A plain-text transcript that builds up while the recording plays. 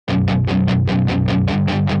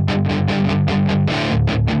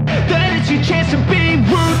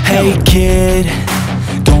Hey kid,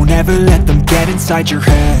 don't ever let them get inside your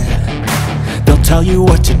head. They'll tell you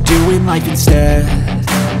what to do in life instead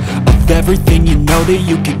of everything you know that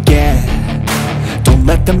you could get. Don't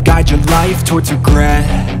let them guide your life towards regret.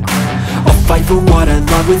 I'll fight for what I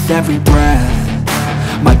love with every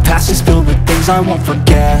breath. My past is filled with things I won't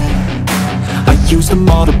forget. I use them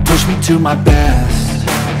all to push me to my best.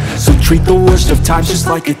 So treat the worst of times just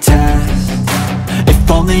like a test.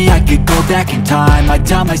 If only I could go back in time, I'd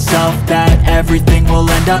tell myself that everything will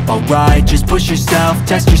end up alright. Just push yourself,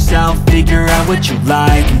 test yourself, figure out what you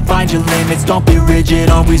like, and find your limits, don't be rigid,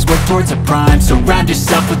 always work towards a prime. Surround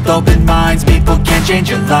yourself with open minds, people can change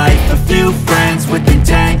your life. A few friends with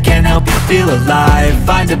intent can help you feel alive.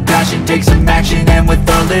 Find a passion, take some action, and with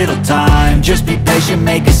a little time, just be patient,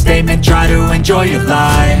 make a statement, try to enjoy your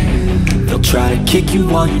life. They'll try to kick you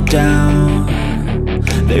while you're down.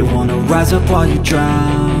 They wanna rise up while you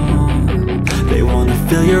drown. They wanna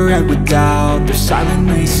fill your head with doubt. They're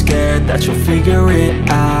silently scared that you'll figure it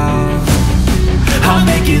out. I'll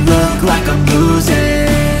make it look like I'm losing,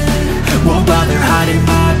 won't bother hiding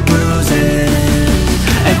my bruises.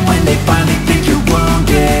 And when they finally think you're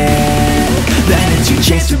wounded, then it's your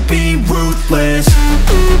chance to be ruthless.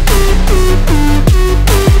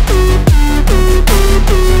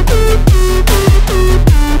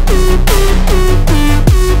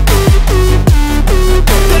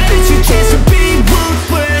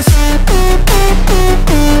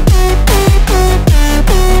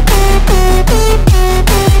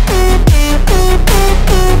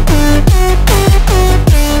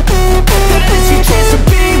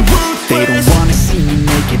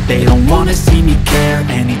 They don't wanna see me care.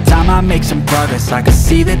 Anytime I make some progress, I can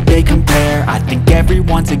see that they compare. I think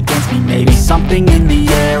everyone's against me, maybe something in the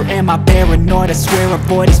air. Am I paranoid? I swear a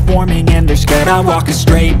void is forming and they're scared. I walk a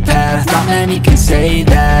straight path, not many can say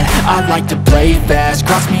that. I like to play fast,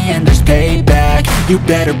 cross me and there's payback. You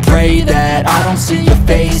better pray that I don't see your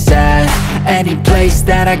face at any place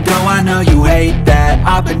that I go. I know you hate that.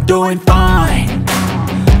 I've been doing fine,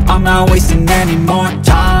 I'm not wasting any more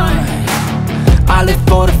time. I live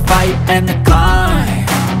for the fight and the climb,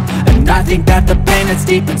 and I think that the pain that's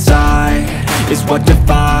deep inside is what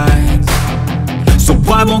defines. So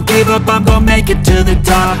I won't give up, I'm gonna make it to the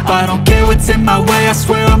top. I don't care what's in my way, I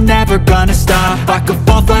swear I'm never gonna stop. I could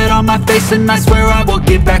fall flat on my face and I swear I will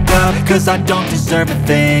get back up, cause I don't deserve a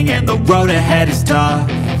thing and the road ahead is tough.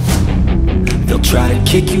 They'll try to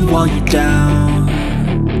kick you while you're down.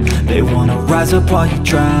 They wanna rise up while you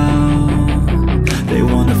drown. They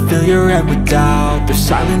wanna fill your head with doubt. They're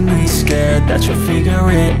silently scared that you'll figure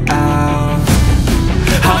it out.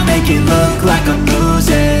 I'll make it look like I'm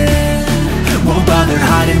losing, won't bother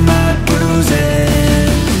hiding my bruises.